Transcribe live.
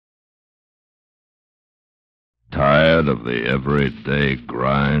Tired of the everyday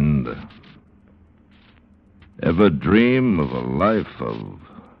grind? Ever dream of a life of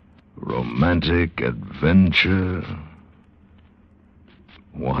romantic adventure?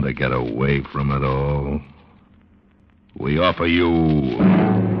 Want to get away from it all? We offer you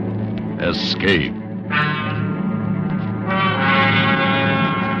Escape.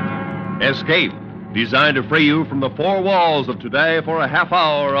 Escape, designed to free you from the four walls of today for a half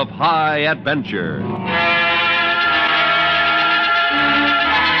hour of high adventure.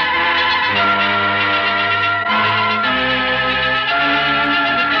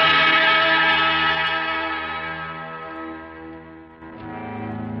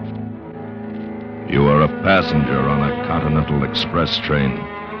 You are a passenger on a Continental Express train,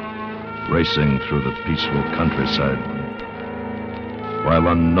 racing through the peaceful countryside. While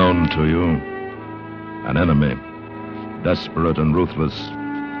unknown to you, an enemy, desperate and ruthless,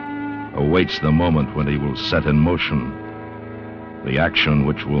 awaits the moment when he will set in motion the action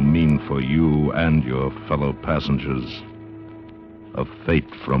which will mean for you and your fellow passengers a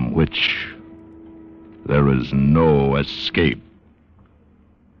fate from which there is no escape.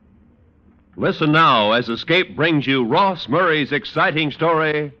 Listen now as Escape brings you Ross Murray's exciting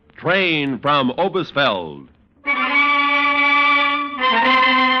story, Train from Oebisfelde.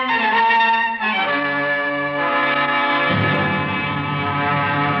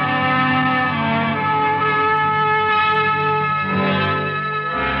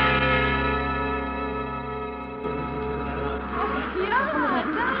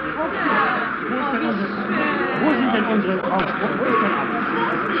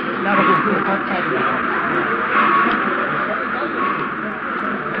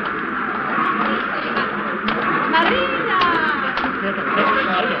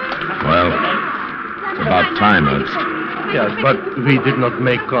 Well, it's about time, Ernst. Yes, but we did not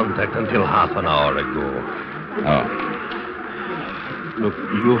make contact until half an hour ago. Oh. Look,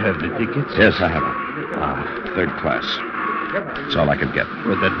 you have the tickets? Yes, I have them. Third class. That's all I could get.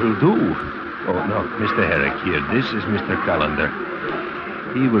 Well, that will do. Oh, no, Mr. Herrick here. This is Mr. Callender.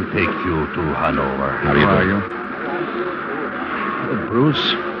 He will take you to Hanover. How are you?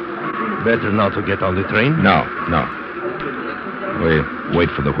 Bruce, better not to get on the train? No. We wait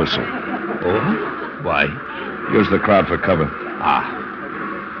for the whistle. Oh? Why? Use the crowd for cover. Ah.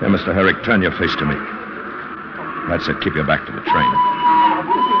 Here, Mr. Herrick, turn your face to me. That's it. Keep your back to the train.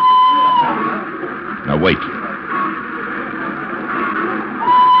 Now, wait.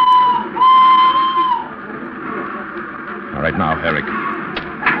 All right, now, Herrick.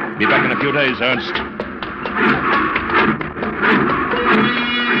 Be back in a few days, Ernst.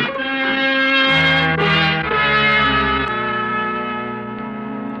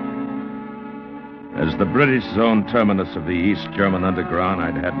 As the British zone terminus of the East German Underground,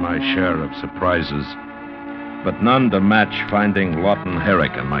 I'd had my share of surprises, but none to match finding Lawton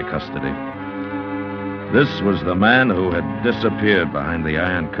Herrick in my custody. This was the man who had disappeared behind the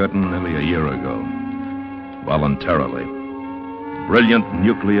Iron Curtain nearly a year ago, voluntarily. Brilliant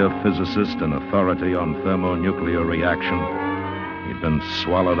nuclear physicist and authority on thermonuclear reaction, he'd been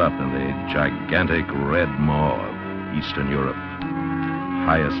swallowed up in the gigantic red maw of Eastern Europe,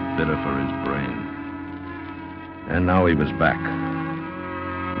 highest bidder for his brain. And now he was back.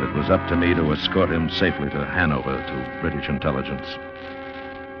 It was up to me to escort him safely to Hanover to British intelligence.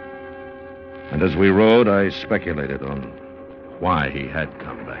 And as we rode, I speculated on why he had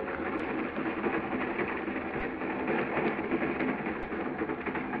come back.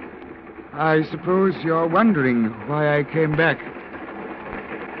 I suppose you're wondering why I came back.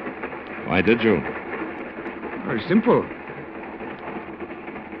 Why did you? Very simple.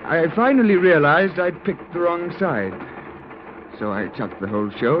 I finally realized I'd picked the wrong side. So I chucked the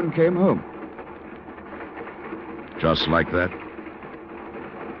whole show and came home. Just like that?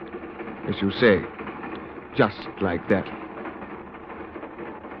 As you say, just like that.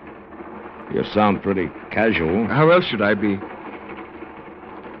 You sound pretty casual. How else should I be?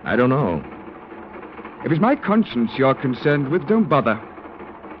 I don't know. If it's my conscience you're concerned with, don't bother.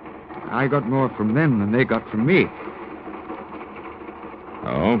 I got more from them than they got from me.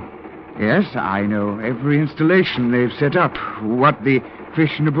 Oh? Yes, I know every installation they've set up, what the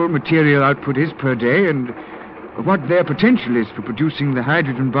fissionable material output is per day, and what their potential is for producing the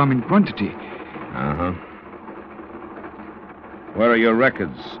hydrogen bomb in quantity. Uh-huh. Where are your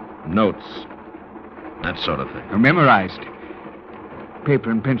records, notes, that sort of thing? Memorized.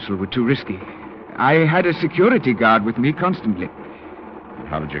 Paper and pencil were too risky. I had a security guard with me constantly.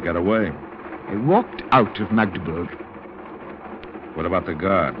 How did you get away? I walked out of Magdeburg. What about the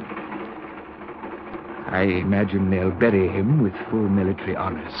guard? I imagine they'll bury him with full military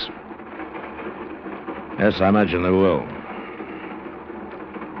honors. Yes, I imagine they will.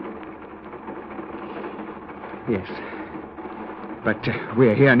 Yes. But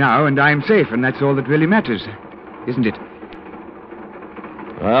we're here now, and I'm safe, and that's all that really matters, isn't it?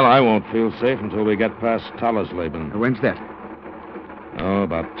 Well, I won't feel safe until we get past Tallersleben. When's that? Oh,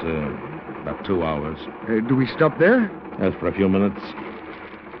 about 2 hours. Do we stop there? Yes, for a few minutes.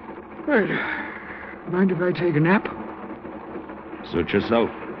 Right. Mind if I take a nap? Suit yourself.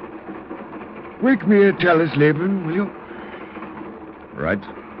 Wake me at Tallersleben, will you? Right.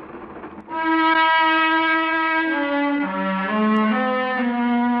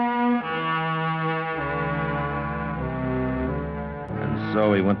 And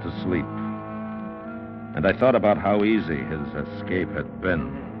so he went to sleep. And I thought about how easy his escape had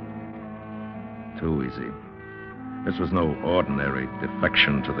been. Too easy. This was no ordinary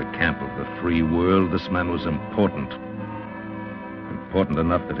defection to the camp of the free world. This man was important. Important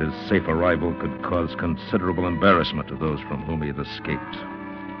enough that his safe arrival could cause considerable embarrassment to those from whom he had escaped.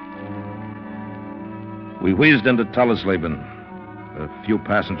 We wheezed into Tallersleben. A few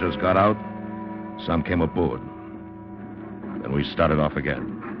passengers got out. Some came aboard. Then we started off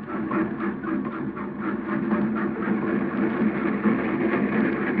again.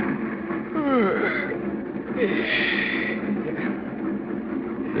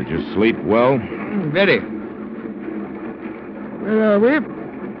 Did you sleep well? Very. Where are we?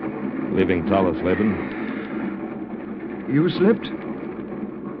 Leaving Tallersleben. You slept?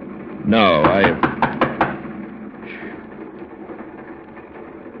 No,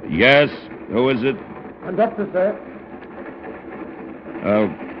 Yes? Who is it? Conductor, sir.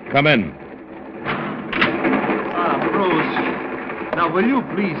 Come in. Bruce. Now, will you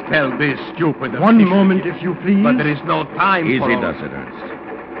please tell this stupid... One moment, if you please. But there is no time Easy for... does it,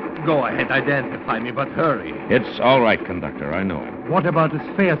 Ernst. Go ahead, identify me, but hurry. It's all right, conductor. I know. What about his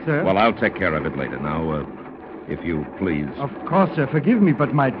fare, sir? Well, I'll take care of it later. Now, if you please. Of course, sir. Forgive me,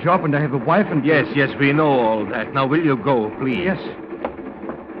 but my job, and I have a wife and... Yes, we know all that. Now, will you go, please? Yes.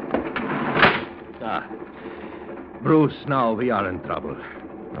 Bruce, now we are in trouble.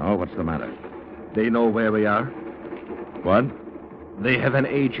 Oh, what's the matter? They know where we are. What? They have an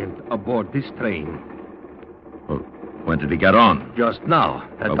agent aboard this train. Well, when did he get on? Just now,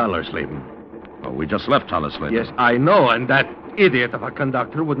 at Oh. Tallersleben. Oh, we just left Tallersleben. Yes, I know, and that idiot of a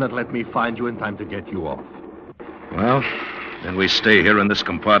conductor would not let me find you in time to get you off. Well, then we stay here in this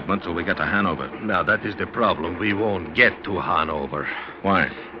compartment till we get to Hanover. Now, that is the problem. We won't get to Hanover. Why?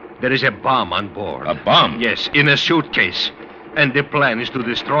 There is a bomb on board. A bomb? Yes, in a suitcase. And the plan is to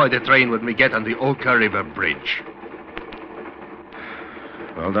destroy the train when we get on the Oka River Bridge.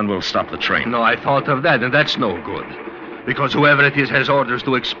 Well, then we'll stop the train. No, I thought of that, and that's no good. Because whoever it is has orders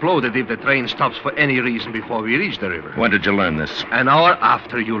to explode it if the train stops for any reason before we reach the river. When did you learn this? An hour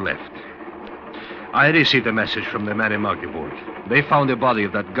after you left. I received a message from the man in Magdeburg. They found the body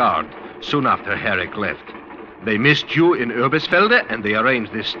of that guard soon after Herrick left. They missed you in Oebisfelde, and they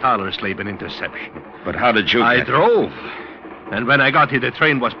arranged this Tallersleben interception. But how did you... I drove. And when I got here, the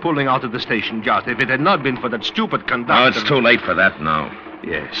train was pulling out of the station just. If it had not been for that stupid conductor... Oh, it's too late for that now.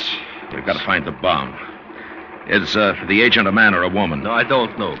 Yes. We've got to find the bomb. Is the agent a man or a woman? No, I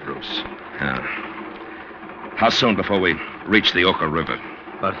don't know, Bruce. Yeah. How soon before we reach the Oka River?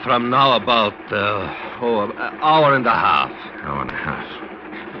 But from now about, an hour and a half. Hour and a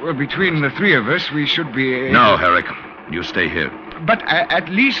half. Well, between the three of us, we should be able... No, Herrick. You stay here. But at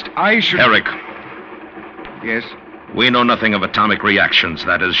least I should... Herrick, Yes? we know nothing of atomic reactions.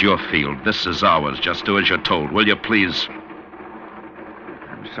 That is your field. This is ours. Just do as you're told. Will you, please?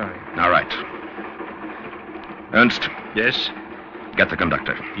 I'm sorry. All right. Ernst, Yes? get the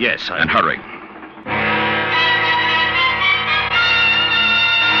conductor. Yes, And hurry.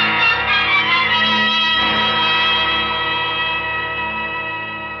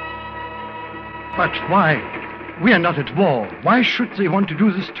 But why? We are not at war. Why should they want to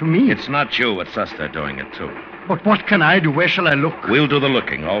do this to me? It's not you. It's us they're doing it to. But what can I do? Where shall I look? We'll do the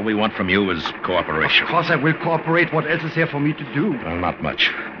looking. All we want from you is cooperation. Of course I will cooperate. What else is there for me to do? Well, not much.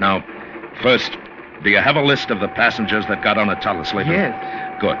 Now, first, do you have a list of the passengers that got on at Tallersleben?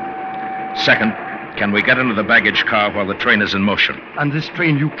 Yes. Good. Second, can we get into the baggage car while the train is in motion? On this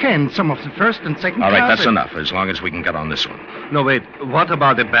train you can. Some of the first and second All right, class. that's enough, as long as we can get on this one. No, wait. What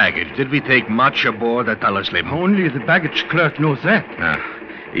about the baggage? Did we take much aboard at Tallersleben? Only the baggage clerk knows that.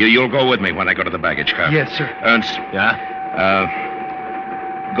 You'll go with me when I go to the baggage car. Yes, sir. Ernst, Yeah?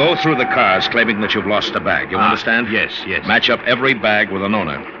 go through the cars claiming that you've lost a bag. You understand? Yes. Match up every bag with an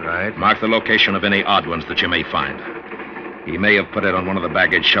owner. Right. Mark the location of any odd ones that you may find. He may have put it on one of the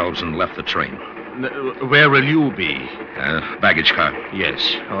baggage shelves and left the train. Where will you be? Baggage car.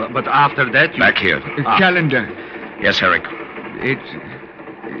 Yes. But after that, you... Back here. Calendar. Yes, Herrick. It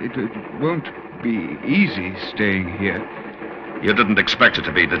won't be easy staying here. You didn't expect it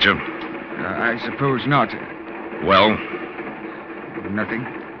to be, did you? I suppose not. Well? Nothing.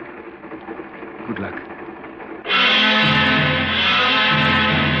 Good luck.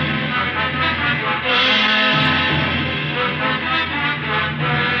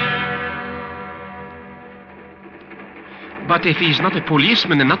 But if he's not a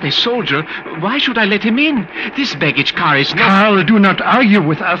policeman and not a soldier, why should I let him in? This baggage car is not... Carl, do not argue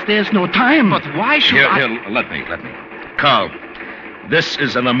with us. There's no time. But why should Here, let me. Carl, this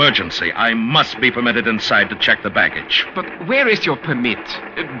is an emergency. I must be permitted inside to check the baggage. But where is your permit?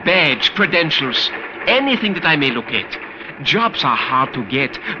 Badge, credentials, anything that I may look at. Jobs are hard to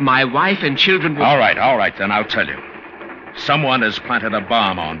get. My wife and children will... All right, then I'll tell you. Someone has planted a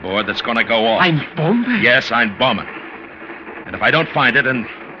bomb on board that's going to go off. Ein Bombe? Yes, ein Bombe. And if I don't find it in,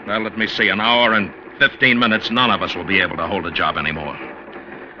 well, let me see, an hour and 15 minutes, none of us will be able to hold a job anymore.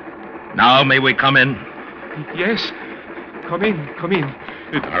 Now, may we come in? Yes. Come in.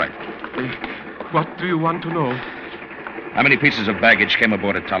 All right. What do you want to know? How many pieces of baggage came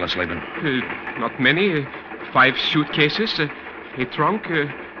aboard at Tallisleben? Not many. 5 suitcases, a trunk,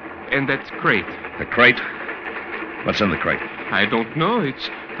 and that crate. The crate? What's in the crate? I don't know. It's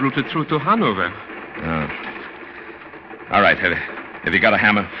routed through to Hanover. All right, have you got a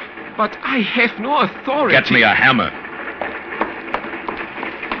hammer? But I have no authority. Get me a hammer.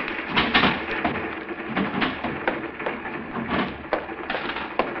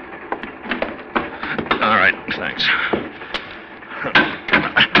 All right, thanks.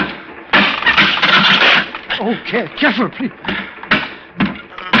 Okay, careful, please.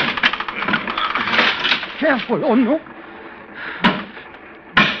 Careful, oh no.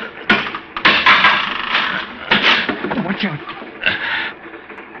 Watch out.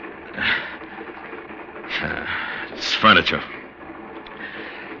 It's furniture.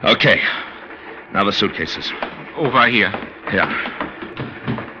 Okay. Now the suitcases. Over here. Yeah.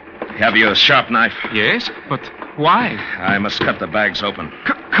 Have you a sharp knife? Yes, but why? I must cut the bags open.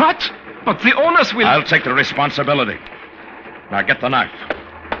 Cut? But the owners will... I'll take the responsibility. Now get the knife.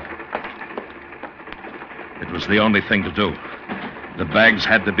 It was the only thing to do. The bags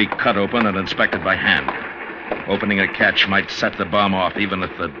had to be cut open and inspected by hand. Opening a catch might set the bomb off even if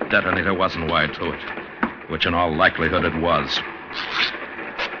the detonator wasn't wired to it, which in all likelihood it was.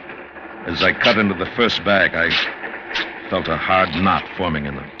 As I cut into the first bag, I felt a hard knot forming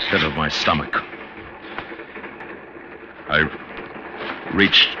in the pit of my stomach. I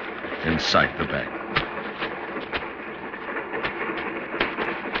reached inside the bag.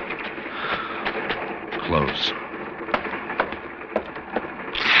 Close.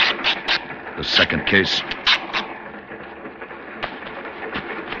 The second case.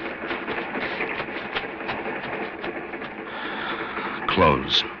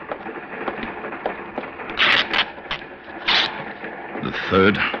 Close. The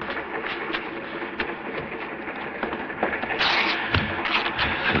third.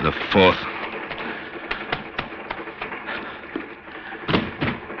 The fourth.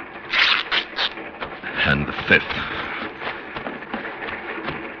 And the fifth.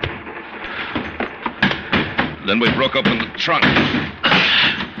 Then we broke open the trunk.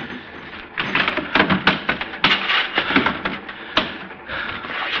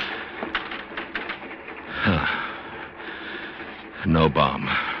 No bomb.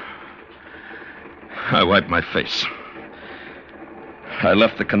 I wiped my face. I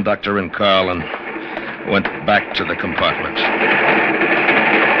left the conductor and Carl and went back to the compartment.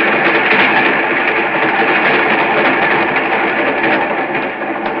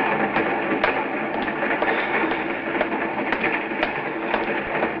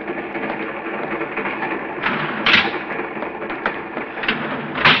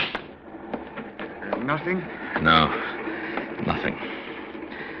 Nothing? No, nothing.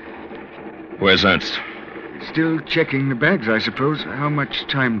 Where's Ernst? Still checking the bags, I suppose. How much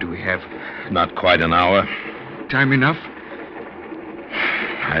time do we have? Not quite an hour. Time enough?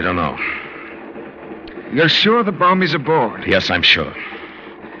 I don't know. You're sure the bomb is aboard? Yes, I'm sure.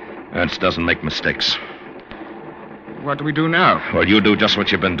 Ernst doesn't make mistakes. What do we do now? Well, you do just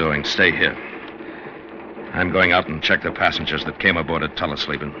what you've been doing. Stay here. I'm going out and check the passengers that came aboard at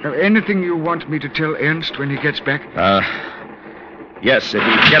Tallisleben. Anything you want me to tell Ernst when he gets back? Yes, if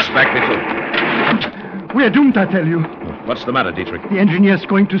he gets back before... We're doomed, I tell you. What's the matter, Dietrich? The engineer's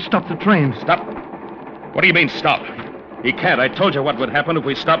going to stop the train. Stop? What do you mean, stop? He can't. I told you what would happen if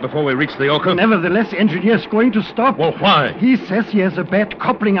we stopped before we reached the Oka. Nevertheless, the engineer's going to stop. Well, why? He says he has a bad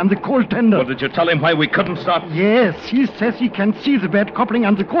coupling on the coal tender. Well, did you tell him why we couldn't stop? Yes, he says he can see the bad coupling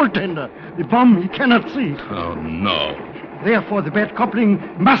on the coal tender. The bomb he cannot see. Oh, no. Therefore, the bad coupling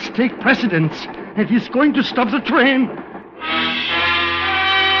must take precedence. And he's going to stop the train.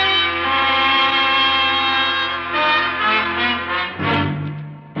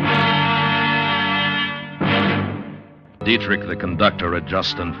 Dietrich, the conductor, had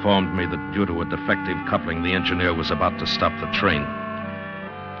just informed me that due to a defective coupling, the engineer was about to stop the train.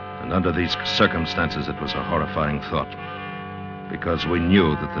 And under these circumstances, it was a horrifying thought. Because we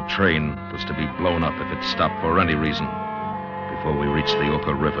knew that the train was to be blown up if it stopped for any reason before we reached the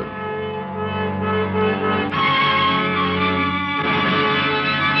Oka River.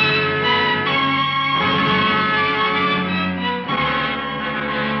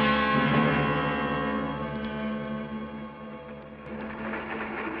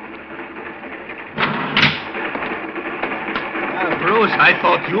 Bruce, I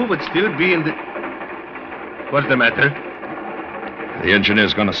thought you would still be in the... What's the matter? The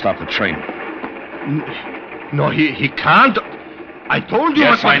engineer's going to stop the train. No, he can't. I told you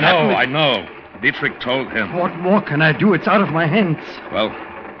Yes, what I know, happened. I know. Dietrich told him. What more can I do? It's out of my hands. Well,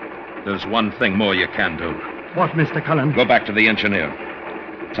 there's one thing more you can do. What, Mr. Cullen? Go back to the engineer.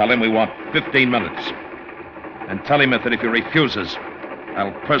 Tell him we want 15 minutes. And tell him that if he refuses,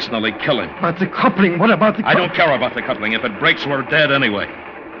 I'll personally kill him. But the coupling, what about the I don't care about the coupling. If it breaks, we're dead anyway.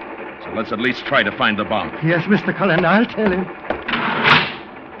 So let's at least try to find the bomb. Yes, Mr. Cullen, I'll tell him.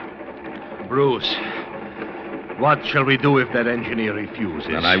 Bruce, what shall we do if that engineer refuses?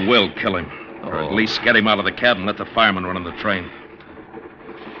 And I will kill him. Or at least get him out of the cab and let the fireman run on the train.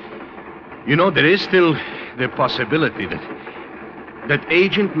 You know, there is still the possibility that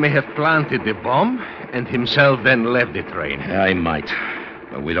agent may have planted the bomb and himself then left the train. Yeah, he might.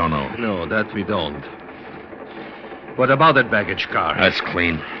 But we don't know. No, that we don't. What about that baggage car? That's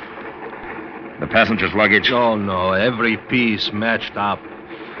clean. The passenger's luggage? Oh, no, every piece matched up.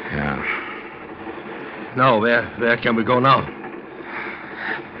 Yeah. Now, where can we go now?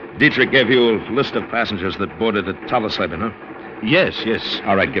 Dietrich gave you a list of passengers that boarded at Tallesleben, huh? Yes.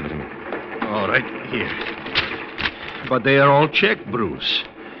 All right, give it to me. All right, here. But they are all checked, Bruce.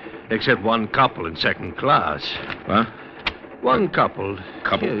 Except one couple in second class. What? One couple.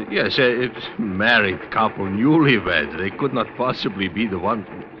 Couple? Yes, it's married couple, newlyweds. They could not possibly be the one.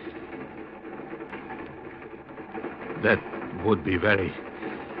 That would be very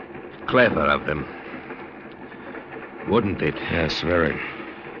clever of them. Wouldn't it? Yes, very.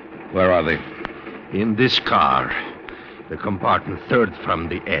 Where are they? In this car. The compartment third from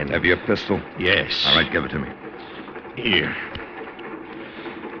the end. Have you a pistol? Yes. All right, give it to me. Here.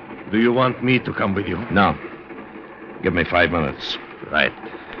 Do you want me to come with you? No. Give me 5 minutes. Right.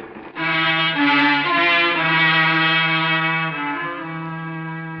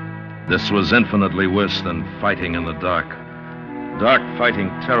 This was infinitely worse than fighting in the dark. Dark fighting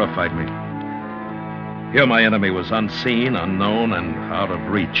terrified me. Here my enemy was unseen, unknown, and out of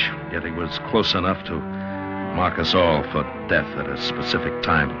reach, yet he was close enough to mark us all for death at a specific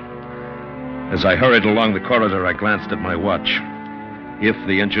time. As I hurried along the corridor, I glanced at my watch. If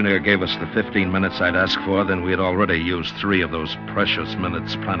the engineer gave us the 15 minutes I'd asked for, then we had already used 3 of those precious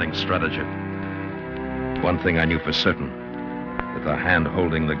minutes planning strategy. One thing I knew for certain, that the hand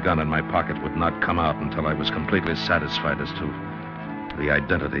holding the gun in my pocket would not come out until I was completely satisfied as to the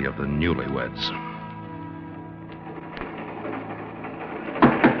identity of the newlyweds.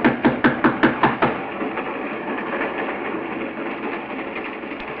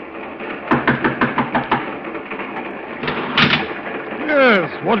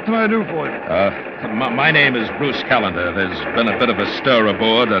 Yes, what can I do for you? My name is Bruce Callender. There's been a bit of a stir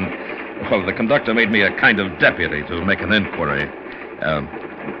aboard, and, well, the conductor made me a kind of deputy to make an inquiry.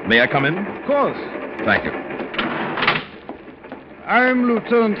 May I come in? Of course. Thank you. I'm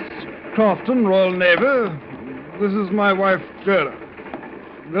Lieutenant Crofton, Royal Navy. This is my wife, Gerda.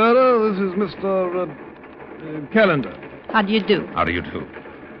 Gerda, this is Mr. Callender. How do you do? How do you do?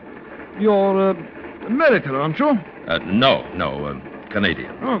 You're American, aren't you? No,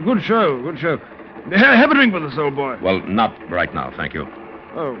 Canadian. Oh, good show, good show. Have a drink with us, old boy. Well, not right now, thank you.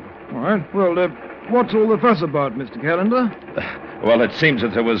 Oh, all right. Well, what's all the fuss about, Mr. Callender? Well, it seems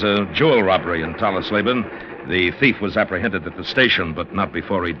that there was a jewel robbery in Tallesleben. The thief was apprehended at the station, but not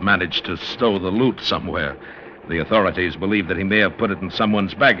before he'd managed to stow the loot somewhere. The authorities believe that he may have put it in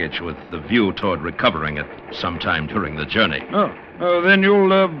someone's baggage with the view toward recovering it sometime during the journey. Oh, then you'll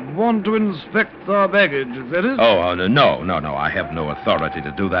want to inspect our baggage, is that it? Oh, no. I have no authority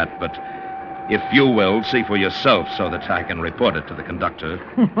to do that, but If you will, see for yourself so that I can report it to the conductor.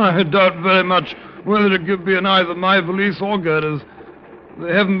 I doubt very much whether it could be in either my valise or Gerda's.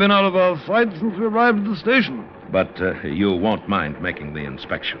 They haven't been out of our sight since we arrived at the station. But you won't mind making the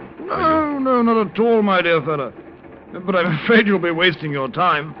inspection, will you? No, not at all, my dear fellow. But I'm afraid you'll be wasting your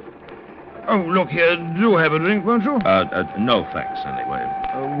time. Oh, look here, do have a drink, won't you? No thanks,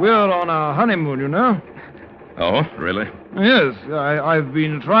 anyway. We're on our honeymoon, you know. Oh, really? Yes, I've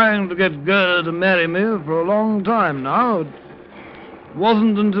been trying to get Gerda to marry me for a long time now. It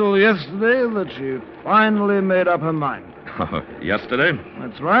wasn't until yesterday that she finally made up her mind. Yesterday?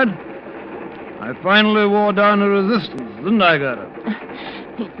 That's right. I finally wore down her resistance, didn't I,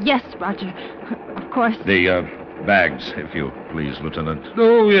 Gerda? Yes, Roger. Of course. The bags, if you please, Lieutenant.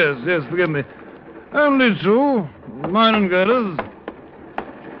 Oh, yes, forgive me. Only two. Mine and Gerda's.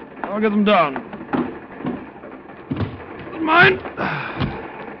 I'll get them down. Mine.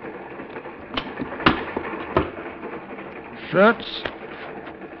 Shirts,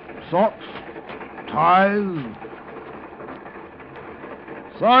 socks, ties.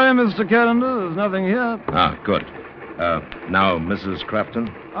 Sorry, Mr. Callender, there's nothing here. Ah, good. Now, Mrs.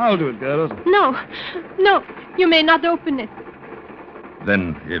 Crafton? I'll do it, Gerda. No, you may not open it.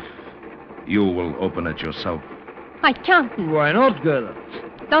 Then, if you will open it yourself. I can't. Why not, Gerda?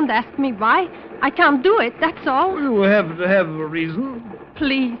 Don't ask me why. I can't do it, that's all. You have to have a reason.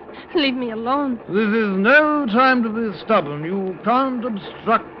 Please, leave me alone. This is no time to be stubborn. You can't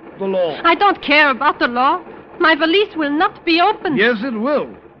obstruct the law. I don't care about the law. My valise will not be opened. Yes, it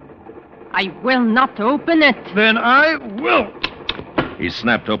will. I will not open it. Then I will. He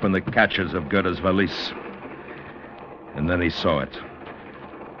snapped open the catches of Gerda's valise. And then he saw it.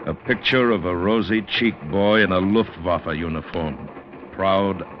 A picture of a rosy-cheeked boy in a Luftwaffe uniform.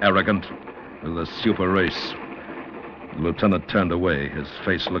 Proud, arrogant, with a super race. The lieutenant turned away. His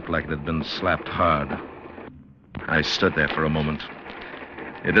face looked like it had been slapped hard. I stood there for a moment.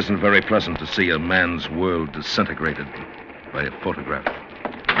 It isn't very pleasant to see a man's world disintegrated by a photograph.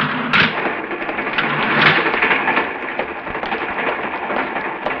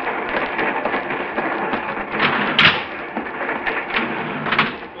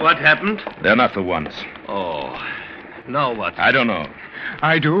 What happened? They're not the ones. Oh, now what? I don't know.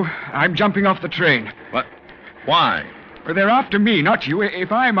 I do. I'm jumping off the train. What? Why? Well, they're after me, not you.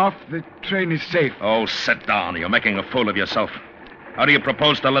 If I'm off, the train is safe. Oh, sit down. You're making a fool of yourself. How do you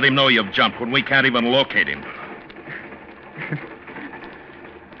propose to let him know you've jumped when we can't even locate him?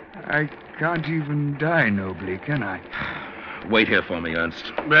 I can't even die nobly, can I? Wait here for me,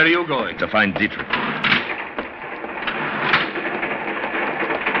 Ernst. Where are you going? To find Dietrich.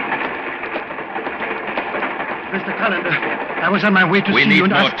 Mr. Callender, I was on my way to We see need you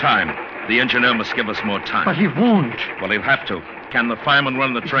and more time. The engineer must give us more time. But he won't. Well, he'll have to. Can the fireman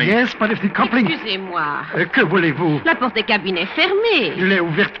run the train? Yes, but if the coupling... Excusez-moi. Que voulez-vous? La porte des cabines est fermée. Elle est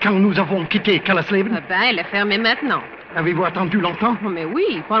ouverte quand nous avons quitté Callislaven. Eh ben, elle est fermée maintenant. Avez-vous attendu longtemps? Oh, mais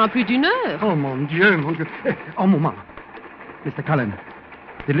oui, pendant plus d'une heure. Oh, mon Dieu, mon Dieu. Un moment. Mr. Cullen,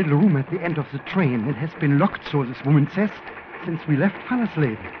 the little room at the end of the train, it has been locked, so this woman says, since we left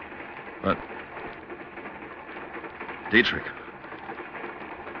Fallerslade. But... Dietrich.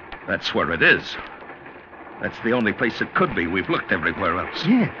 That's where it is. That's the only place it could be. We've looked everywhere else.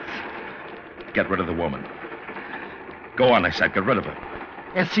 Yes. Get rid of the woman. Go on, I said. Get rid of her.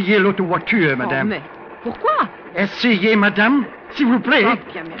 Essayez l'auto-voiture, Oh, madame. mais pourquoi? Essayez, madame, s'il vous plaît. Oh,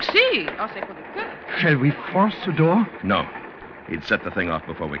 bien, merci. Oh, c'est pour le cœur. Shall we force the door? No. He'd set the thing off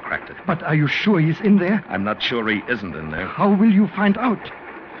before we cracked it. But are you sure he's in there? I'm not sure he isn't in there. How will you find out?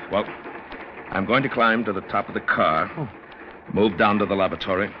 Well, I'm going to climb to the top of the car, move down to the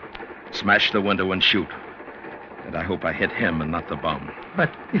lavatory, smash the window and shoot. And I hope I hit him and not the bomb. But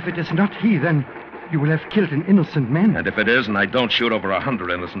if it is not he, then you will have killed an innocent man. And if it is, and I don't shoot, over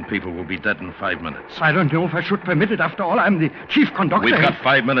 100 innocent people will be dead in 5 minutes. I don't know if I should permit it. After all, I'm the chief conductor. We've got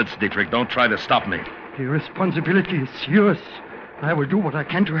 5 minutes, Dietrich. Don't try to stop me. The responsibility is yours. I will do what I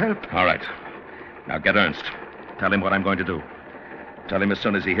can to help. All right. Now get Ernst. Tell him what I'm going to do. Tell him as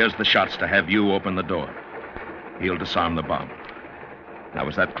soon as he hears the shots to have you open the door. He'll disarm the bomb. Now,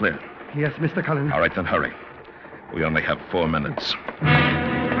 is that clear? Yes, Mr. Cullen. All right, then hurry. We only have 4 minutes.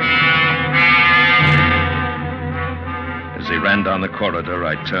 As he ran down the corridor,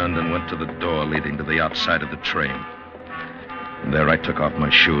 I turned and went to the door leading to the outside of the train. And there I took off my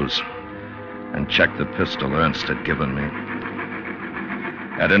shoes and checked the pistol Ernst had given me.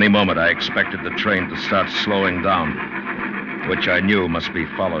 At any moment, I expected the train to start slowing down, which I knew must be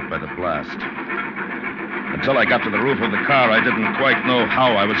followed by the blast. Until I got to the roof of the car, I didn't quite know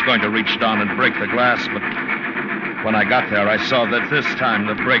how I was going to reach down and break the glass, but When I got there, I saw that this time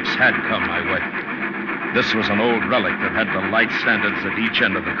the brakes had come my way. This was an old relic that had the light standards at each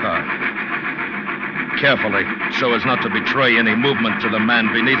end of the car. Carefully, so as not to betray any movement to the man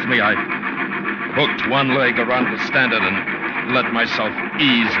beneath me, I hooked one leg around the standard and let myself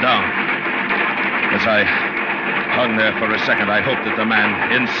ease down. As I hung there for a second, I hoped that the man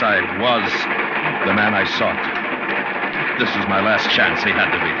inside was the man I sought. This was my last chance. He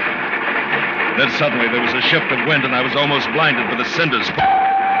had to be. Then suddenly there was a shift of wind, and I was almost blinded with the cinders.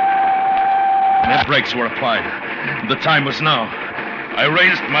 The brakes were applied. The time was now. I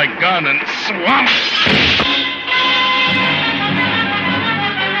raised my gun and swung.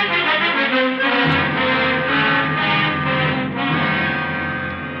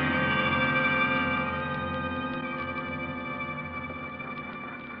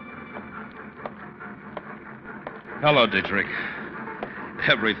 Hello, Dietrich.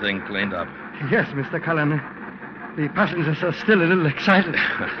 Everything cleaned up. Yes, Mr. Cullen. The passengers are still a little excited.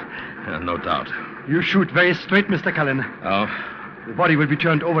 No doubt. You shoot very straight, Mr. Cullen. Oh? The body will be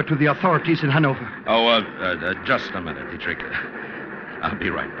turned over to the authorities in Hanover. Oh, just a minute, Dietrich. I'll be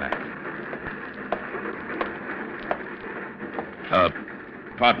right back.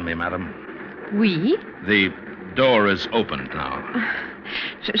 Pardon me, madam. Oui? The door is opened now.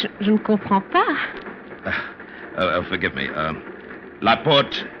 Je ne comprends pas. Forgive me. La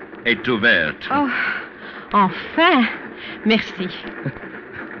porte est ouverte. Oh, enfin. Merci.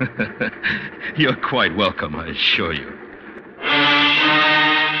 You're quite welcome, I assure you.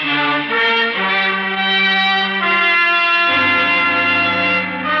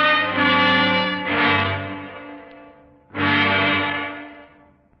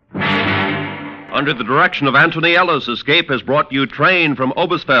 Under the direction of Anthony Ellis, Escape has brought you Train from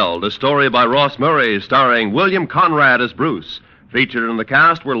Oebisfelde, a story by Ross Murray, starring William Conrad as Bruce. Featured in the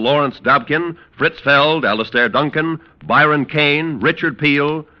cast were Lawrence Dobkin, Fritz Feld, Alistair Duncan, Byron Kane, Richard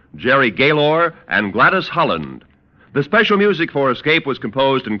Peel, Jerry Gaylor, and Gladys Holland. The special music for Escape was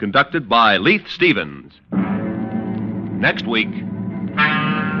composed and conducted by Leith Stevens. Next week.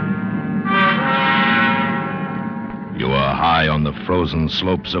 You are high on the frozen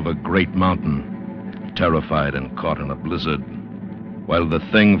slopes of a great mountain, terrified and caught in a blizzard, while the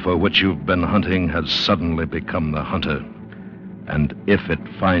thing for which you've been hunting has suddenly become the hunter. And if it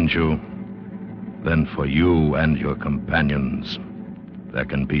finds you, then for you and your companions, there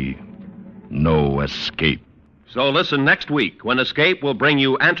can be no escape. So listen next week when Escape will bring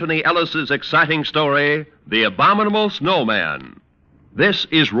you Anthony Ellis's exciting story, The Abominable Snowman. This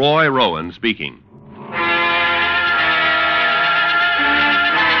is Roy Rowan speaking.